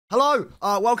Hello,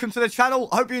 welcome to the channel.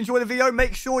 I hope you enjoy the video.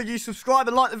 Make sure you subscribe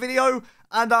and like the video.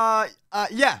 And,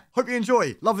 yeah, hope you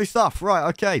enjoy. Lovely stuff. Right,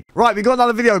 okay. Right, we got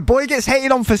another video. Boy gets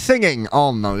hated on for singing.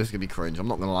 Oh, no, this is going to be cringe. I'm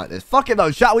not going to like this. Fuck it,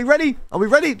 though. Chat, are we ready? Are we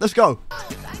ready? Let's go.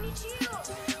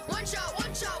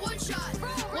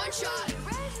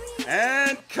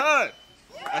 And cut.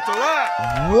 That's a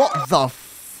wrap. What the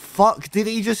fuck did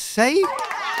he just say?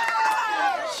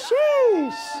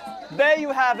 Sheesh. There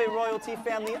you have it, Royalty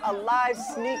family. A live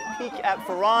sneak peek at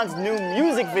Farhan's new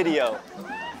music video.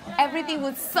 Everything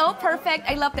was so perfect.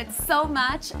 I loved it so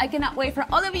much. I cannot wait for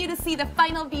all of you to see the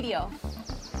final video.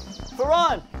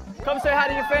 Farhan, come say hi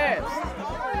to your fans.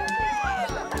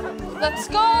 Let's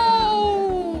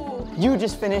go! You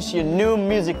just finished your new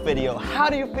music video. How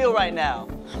do you feel right now?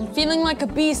 I'm feeling like a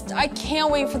beast. I can't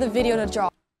wait for the video to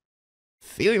drop.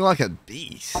 Feeling like a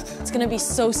beast. It's gonna be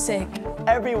so sick.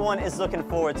 Everyone is looking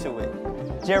forward to it.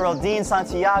 Geraldine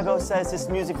Santiago says this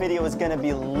music video is gonna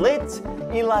be lit.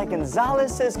 Eli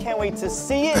Gonzalez says can't wait to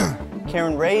see it.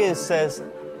 Karen Reyes says,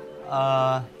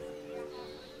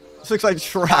 This looks like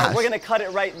trash. right, we're gonna cut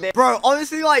it right there. Bro,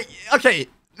 honestly, like, okay,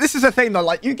 this is the thing though.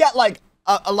 Like, you get like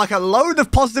a load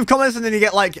of positive comments, and then you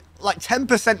get like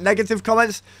 10% negative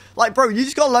comments. Like, bro, you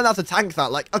just gotta learn how to tank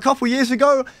that. Like, a couple years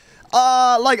ago,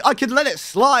 like, I could let it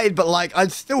slide, but like,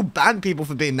 I'd still ban people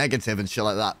for being negative and shit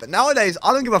like that. But nowadays,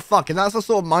 I don't give a fuck, and that's the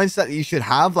sort of mindset that you should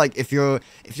have. Like, if you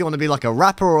want to be like a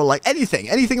rapper or like anything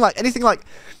like,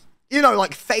 you know,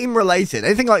 like fame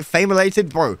related,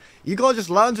 bro, you gotta just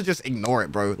learn to just ignore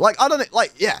it, bro. Like, I don't,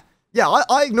 like, yeah,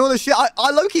 I ignore the shit.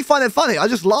 I low-key find it funny. I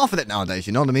just laugh at it nowadays,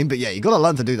 you know what I mean? But yeah, you gotta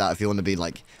learn to do that if you want to be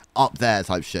like up there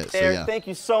type shit. So yeah. Thank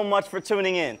you so much for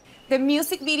tuning in. The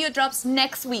music video drops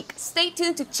next week. Stay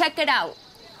tuned to check it out.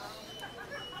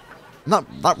 No,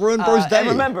 that ruined bro's day. And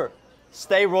remember,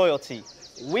 stay Royalty.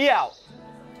 We out.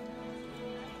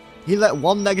 He let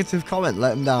one negative comment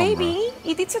let him down, Baby, bro.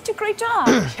 you did such a great job.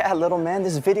 Yeah, little man,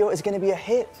 this video is gonna be a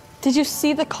hit. Did you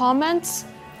see the comments?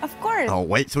 Of course. Oh,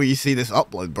 wait till you see this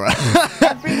upload, bro.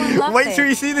 Everyone loved Wait till it.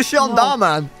 you see the shit on there,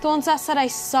 man. The ones that said I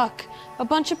suck. A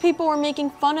bunch of people were making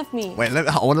fun of me. Wait,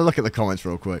 I want to look at the comments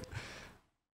real quick.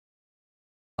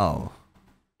 Oh,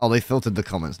 they filtered the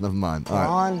comments. Never mind. Come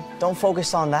on, don't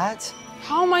focus on that.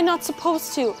 How am I not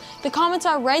supposed to? The comments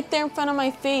are right there in front of my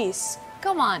face.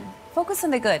 Come on, focus on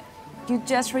the good. You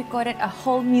just recorded a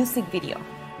whole music video.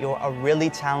 You're a really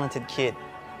talented kid.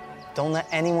 Don't let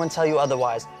anyone tell you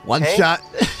otherwise. One okay? shot.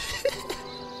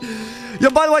 Yo,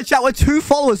 by the way, chat, we're 2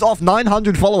 followers off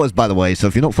 900 followers, by the way. So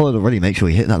if you're not followed already, make sure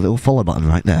you hit that little follow button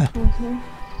right there.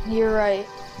 You're right.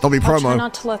 Don't be I'll promo. try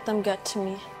not to let them get to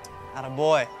me.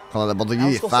 Attaboy. Can't let that bother Now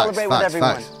you. let's go Facts, celebrate with facts,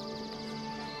 everyone. facts.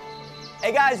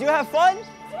 Hey guys, you have fun?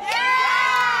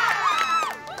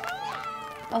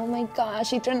 Oh my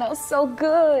gosh, it turned out so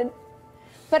good.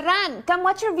 Ferran, come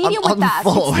watch your video with us.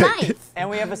 Unfollow It's it. nice. And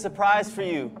we have a surprise for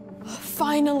you.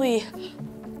 Finally.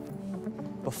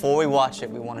 Before we watch it,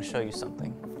 we want to show you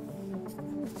something.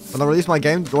 When I release my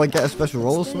game, do I get a special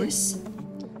role or something?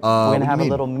 We're gonna have a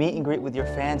little meet and greet with your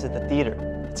fans at the theater.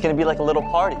 It's gonna be like a little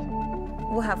party.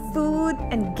 We'll have food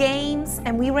and games,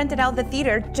 and we rented out the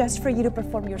theater just for you to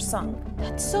perform your song.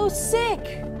 That's so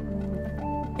sick.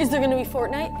 Is there gonna be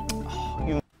Fortnite?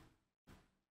 You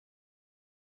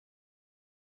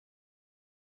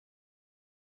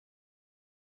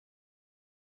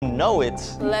know it.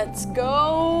 Let's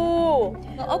go.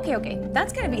 Well, okay,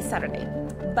 that's gonna be Saturday.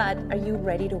 But are you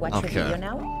ready to watch your video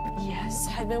now? Yes,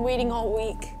 I've been waiting all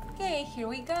week. Okay, here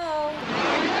we go. All of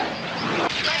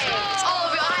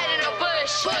you hide in a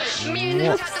bush. Me and you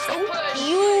got this push.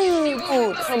 Cute.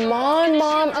 Come on,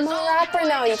 Mom. I'm a rapper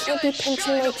now. You can't be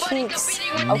pinching my cheeks.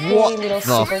 Okay, What little the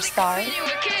superstar.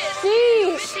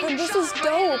 Sheesh, but this is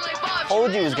dope.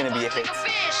 Told you it was gonna be a hit.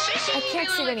 I can't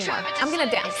sit anymore. I'm gonna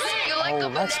dance. Oh,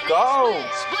 let's go.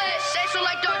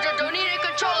 Like Dodger, don't need a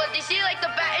controller. They see like the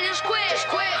bat and just quit.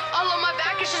 All on my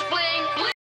back is just bling.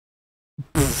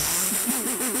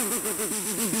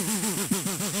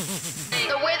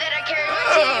 The way that I carry my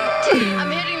team.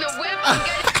 I'm hitting the whip.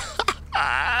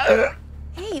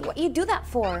 Hey, what you do that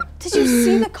for? Did you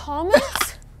see the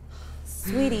comments?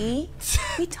 Sweetie,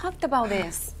 we talked about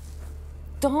this.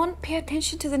 Don't pay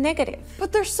attention to the negative.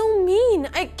 But they're so mean.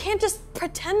 I can't just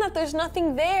pretend that there's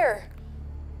nothing there.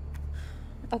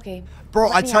 Okay.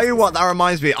 Bro, I tell you what, that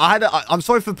reminds me. I'm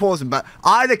sorry for pausing, but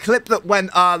I had a clip that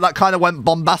went, that kind of went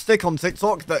bombastic on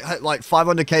TikTok that had like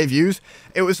 500k views.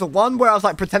 It was the one where I was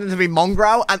like pretending to be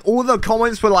Mongrel, and all the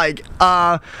comments were like,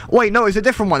 wait, no, it's a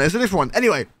different one. It's a different one.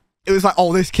 Anyway, it was like,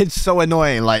 oh, this kid's so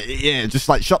annoying. Like, yeah, just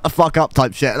like shut the fuck up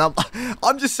type shit. And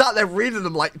I'm just sat there reading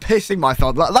them, like pissing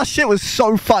myself. Like, that shit was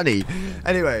so funny.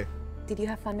 Anyway. Did you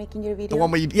have fun making your video? The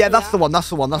one where you... Yeah, that's the one. That's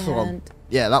the one. That's the one. And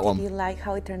Yeah, that Did one. you like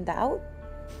how it turned out?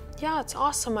 Yeah, it's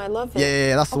awesome. I love it.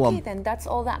 Yeah, that's the one. Okay, then that's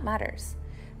all that matters.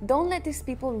 Don't let these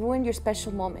people ruin your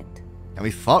special moment. Can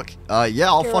we fuck? Yeah,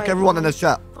 I'll You're fuck right, everyone in Mom. this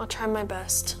chat. I'll try my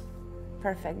best.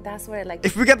 Perfect. That's what I like.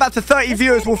 If we get back to 30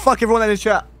 viewers, we'll fuck everyone in the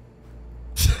chat.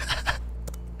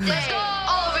 Let's go.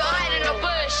 All of you hide in the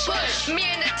bush. Me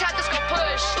and the tactics go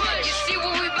push. You see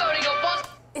what we building a boss.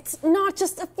 It's not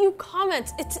just a few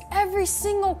comments. It's every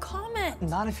single comment.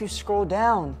 Not if you scroll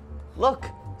down. Look,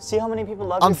 see how many people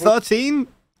love I'm your 13.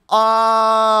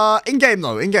 In-game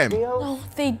though, in-game. video? No,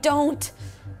 they don't.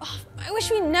 Oh, I wish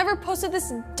we never posted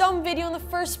this dumb video in the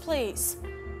first place.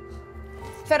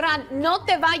 Ferran, no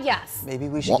te vayas. Maybe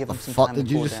we should What give the them some fuck time did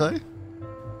to you cool just down say?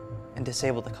 and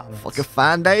disable the comments. Like a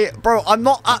fan day? Bro, I'm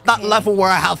not at that level where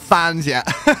I have fans yet.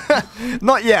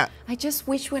 Not yet. I just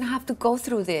wish we didn't have to go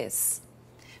through this.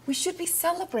 We should be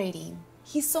celebrating.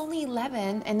 He's only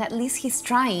 11 and at least he's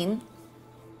trying.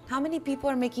 How many people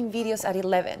are making videos at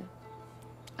 11?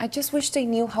 I just wish they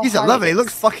knew how He's hard 11. it He is.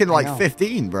 looks fucking like know.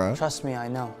 15, bro. Trust me, I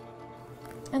know.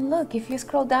 And look, if you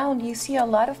scroll down, you see a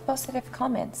lot of positive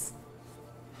comments.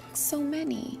 So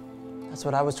many. That's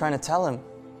what I was trying to tell him.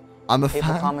 I'm a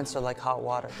Hateful fan. comments are like hot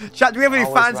water. Chat, do we have any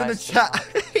Always fans in the rise to chat? top.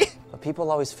 But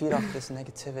people always feed off this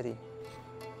negativity.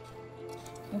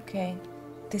 Okay.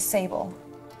 Disable.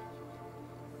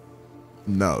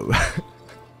 No.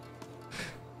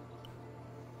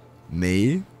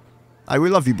 Me? I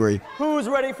will love you, Brie. Who's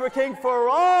ready for King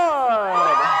Farad?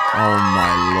 Oh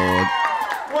my lord.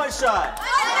 One shot.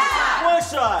 One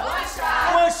shot.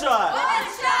 One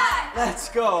shot. Let's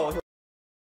go.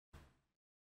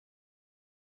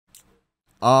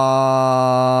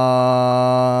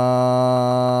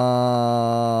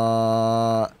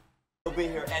 He'll be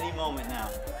here any moment now.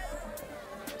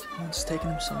 What's taking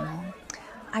him so long?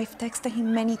 I've texted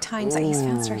him many times that his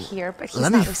fans are here, but he's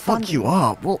Let me not fuck responding. you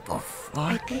up. What the I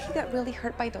fuck? think he got really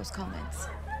hurt by those comments.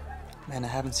 Man, I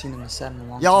haven't seen him in set in a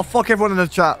long Yeah, I'll time. fuck everyone in the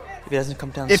chat. If he doesn't come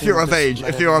down If soon, you're of just age,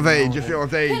 let if you're of everyone age, know if you're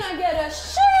of age. Can I get a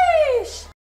sheesh?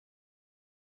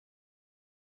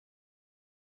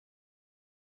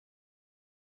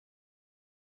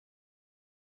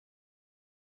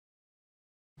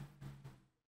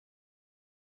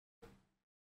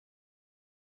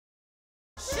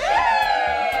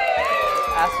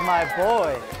 Ask my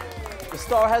boy. The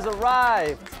star has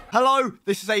arrived. Hello,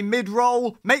 this is a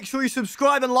mid-roll. Make sure you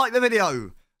subscribe and like the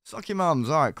video. Suck your mums.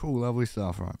 All right, cool, lovely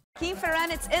stuff, right? King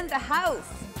Ferran, it's in the house.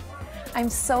 I'm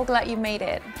so glad you made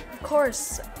it. Of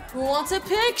course. Who wants a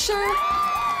picture?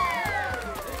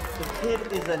 The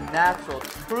kid is a natural,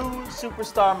 true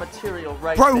superstar material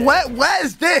right Bro, there.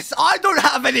 where's this? I don't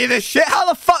have any of this shit. How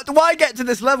the fuck do I get to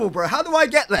this level, bro? How do I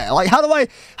get there? Like, how do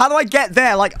I get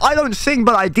there? Like, I don't sing,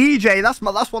 but I DJ. That's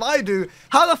what I do.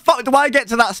 How the fuck do I get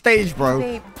to that stage, bro?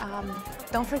 Babe,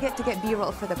 don't forget to get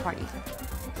B-roll for the party.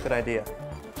 Good idea.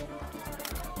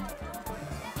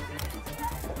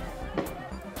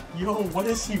 Yo, what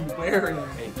is he wearing?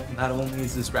 Hey, not only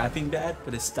is this rapping bad,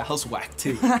 but his style's whack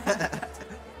too.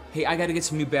 Hey, I gotta get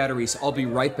some new batteries. I'll be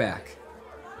right back.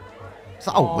 Is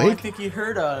that a Oh, I wig? think he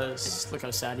heard us. Look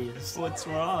how sad he is. What's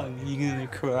wrong? You gonna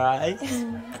cry?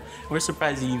 We're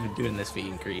surprised you even doing this meet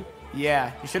and greet.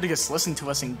 Yeah, you should have just listened to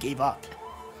us and gave up.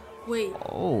 Wait,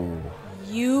 Oh.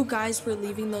 you guys were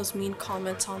leaving those mean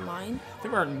comments online? They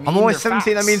weren't mean, I'm always they're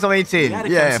 17, that facts. means I'm 18. You had to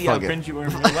Yeah, come see how fuck it. cringe you were in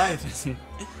real life.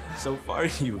 So far,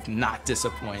 you've not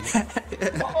disappointed.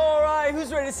 All right,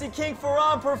 who's ready to see King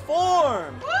Farad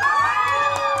perform?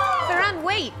 Ferran,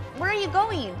 wait. Where are you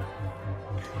going?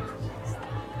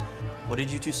 What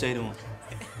did you two say to him?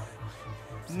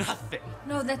 Nothing.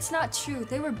 No, that's not true.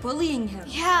 They were bullying him.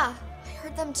 Yeah, I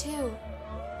heard them too.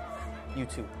 You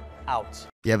two, out.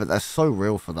 Yeah, but that's so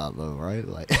real for that, though, right?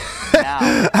 Like,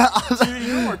 Now. Dude,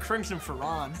 you're more cringe than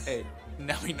Ferran. Hey,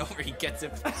 now we know where he gets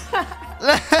it from.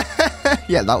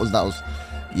 yeah, that was,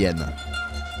 yeah, no.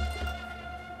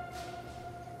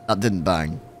 That didn't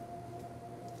bang.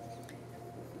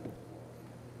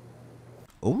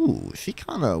 Ooh, she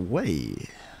kind of, wait,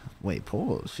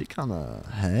 pause. She kind of,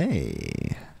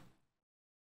 hey.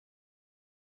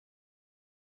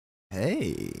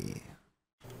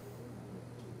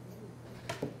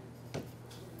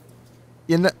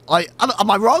 You know, like, am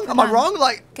I wrong? Am I wrong?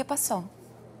 Like, ¿Qué pasó?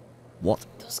 what?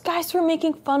 Those guys were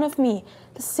making fun of me.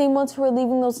 The same ones who were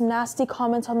leaving those nasty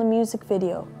comments on the music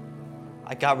video.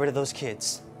 I got rid of those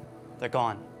kids. They're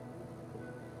gone.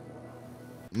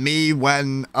 Me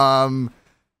when, yeah,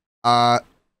 I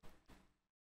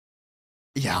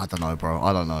don't know, bro.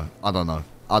 I don't know.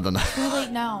 I don't know. Too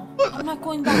late now. I'm not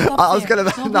going back up I was there.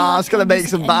 gonna, nah, I was gonna make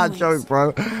some bad joke,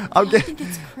 bro. I think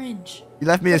it's cringe. You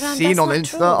left me a Ram, scene that's on not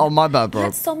Insta. true. Oh, my bad, bro. You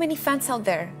had so many fans out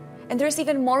there, and there's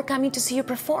even more coming to see you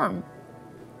perform.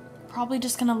 Probably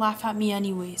just gonna laugh at me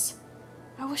anyways.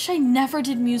 I wish I never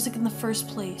did music in the first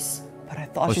place. But I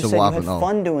thought What's you the said you what had happened?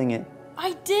 fun doing it.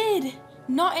 I did.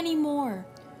 Not anymore.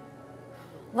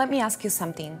 Let me ask you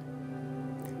something.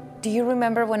 Do you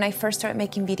remember when I first started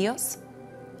making videos?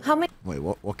 How many? Wait,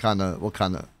 what kind of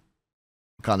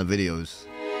videos?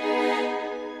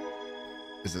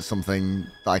 Is it something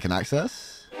that I can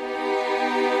access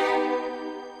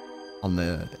on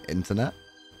the internet?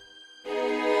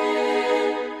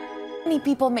 Many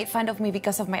people made fun of me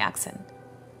because of my accent.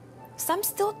 Some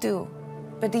still do.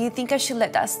 But do you think I should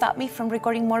let that stop me from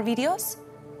recording more videos?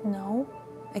 No.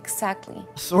 Exactly.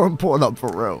 So important up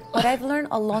for real. What I've learned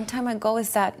a long time ago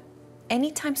is that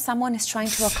anytime someone is trying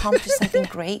to accomplish something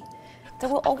great, there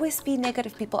will always be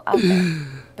negative people out there.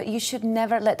 But you should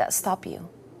never let that stop you.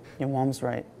 Your mom's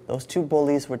right. Those two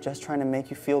bullies were just trying to make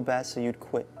you feel bad so you'd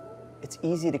quit. It's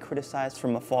easy to criticize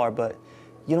from afar, but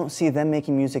you don't see them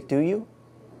making music, do you?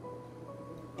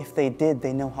 If they did,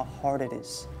 they know how hard it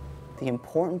is. The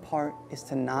important part is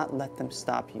to not let them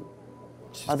stop you.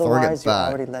 Otherwise, you're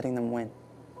already letting them win.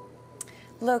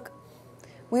 Look,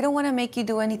 we don't want to make you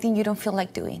do anything you don't feel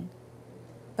like doing.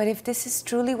 But if this is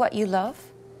truly what you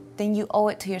love, then you owe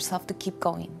it to yourself to keep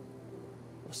going.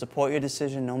 We'll support your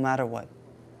decision no matter what.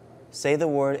 Say the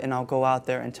word and I'll go out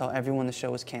there and tell everyone the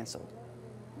show is canceled.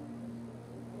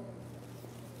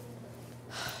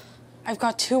 I've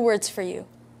got 2 words for you.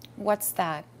 What's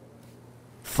that?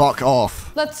 Fuck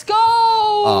off. Let's go!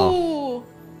 Oh.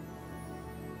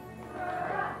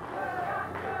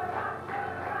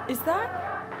 Is that?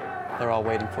 They're all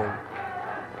waiting for you.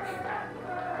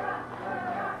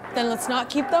 Then let's not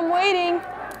keep them waiting.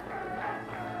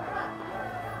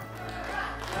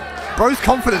 Bro's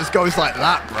confidence goes like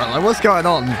that, bro. Like, what's going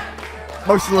on?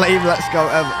 Most lame let's go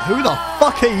ever. Who the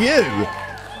fuck are you?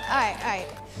 Alright.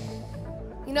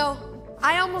 You know,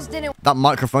 I almost didn't That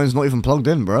microphone's not even plugged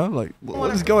in, bro. Like,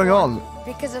 what is going on?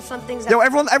 because of some things Yo,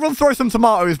 everyone throw some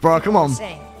tomatoes, bro. Come on.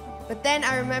 saying. But then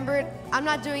I remembered I'm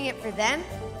not doing it for them.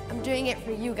 I'm doing it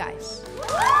for you guys.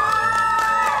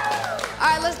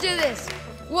 Alright, let's do this.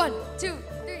 1, 2,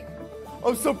 3.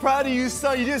 I'm so proud of you,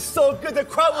 son. You did so good. The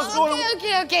crowd was going.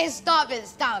 Okay. Stop it.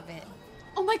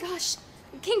 Oh my gosh.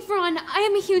 King Ferron, I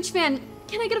am a huge fan.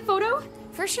 Can I get a photo?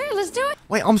 For sure, let's do it.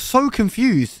 Wait, I'm so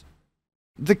confused.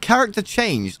 The character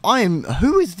changed.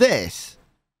 Who is this?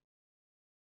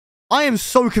 I am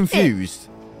so confused.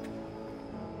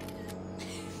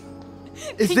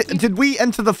 Did we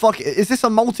enter the is this a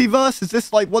multiverse? Is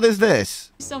this like, what is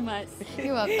this? So much.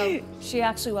 You're welcome. She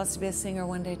actually wants to be a singer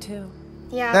one day too.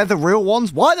 Yeah. They're the real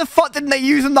ones? Why the fuck didn't they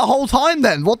use them the whole time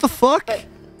then? What the fuck? But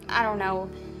I don't know.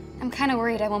 I'm kind of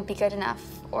worried I won't be good enough,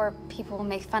 or people will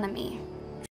make fun of me.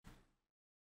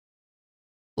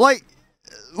 Like,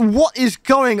 what is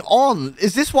going on?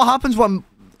 Is this what happens when...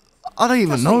 I don't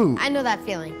even know. I know that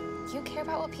feeling. You care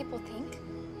about what people think?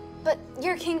 But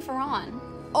you're King Ferron.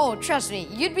 Oh, trust me,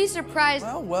 you'd be surprised.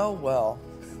 Well.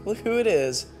 Look who it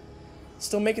is.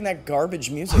 Still making that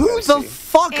garbage music. Who the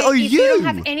fuck are If you don't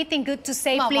have anything good to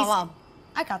say, please. Mom,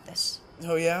 I got this.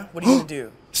 Oh yeah? What are you gonna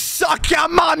do? Suck your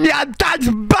mom, ya dad's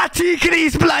batty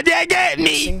crease blood, you get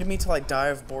me? Sing to me till I die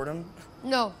of boredom?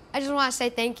 No, I just want to say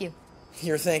thank you.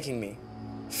 You're thanking me.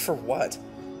 For what?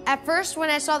 At first, when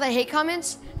I saw the hate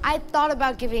comments, I thought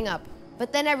about giving up.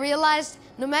 But then I realized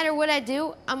no matter what I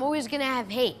do, I'm always gonna have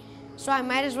hate. So I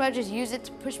might as well just use it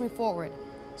to push me forward.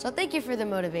 So thank you for the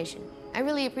motivation. I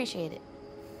really appreciate it.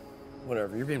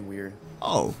 Whatever, you're being weird.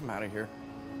 Oh. I'm out of here.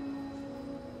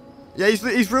 Yeah,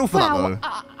 he's real for that though.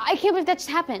 I can't believe that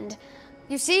just happened.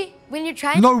 You see, when you're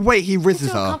trying No, wait, he rizzes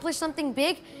to her. accomplish something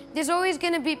big, there's always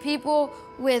gonna be people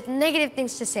with negative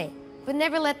things to say. But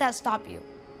never let that stop you.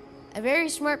 A very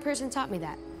smart person taught me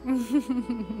that.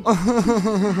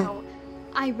 Wow.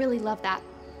 I really love that.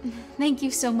 Thank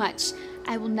you so much.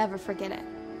 I will never forget it.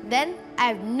 Then, I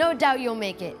have no doubt you'll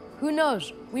make it. Who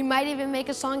knows? We might even make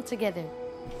a song together.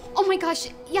 Oh my gosh,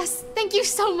 yes, thank you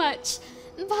so much.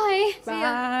 Bye.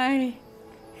 Bye.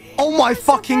 Oh my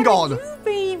fucking god.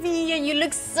 Baby, and you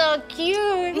look so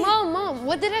cute. Mom,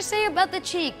 what did I say about the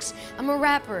cheeks? I'm a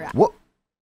rapper. What?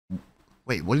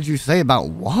 Wait, what did you say about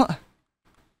what?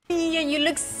 And you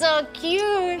look so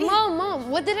cute. Mom,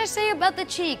 what did I say about the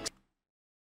cheeks?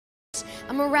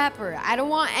 I'm a rapper. I don't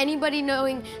want anybody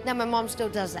knowing that my mom still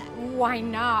does that. Why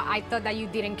not? I thought that you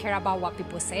didn't care about what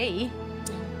people say.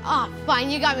 Ah,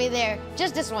 fine, you got me there.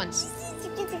 Just this once.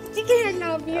 I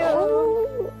love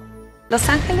you. Los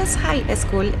Angeles High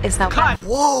School is now...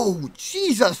 Whoa,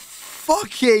 Jesus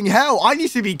fucking hell. I need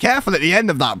to be careful at the end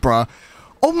of that, bro.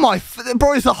 Oh my...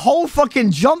 Bro, it's a whole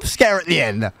fucking jump scare at the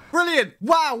end. Brilliant.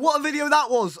 Wow, what a video that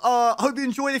was. Hope you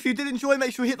enjoyed. If you did enjoy,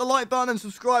 make sure you hit the like button and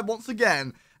subscribe once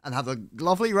again. And have a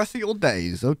lovely rest of your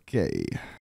days. Okay.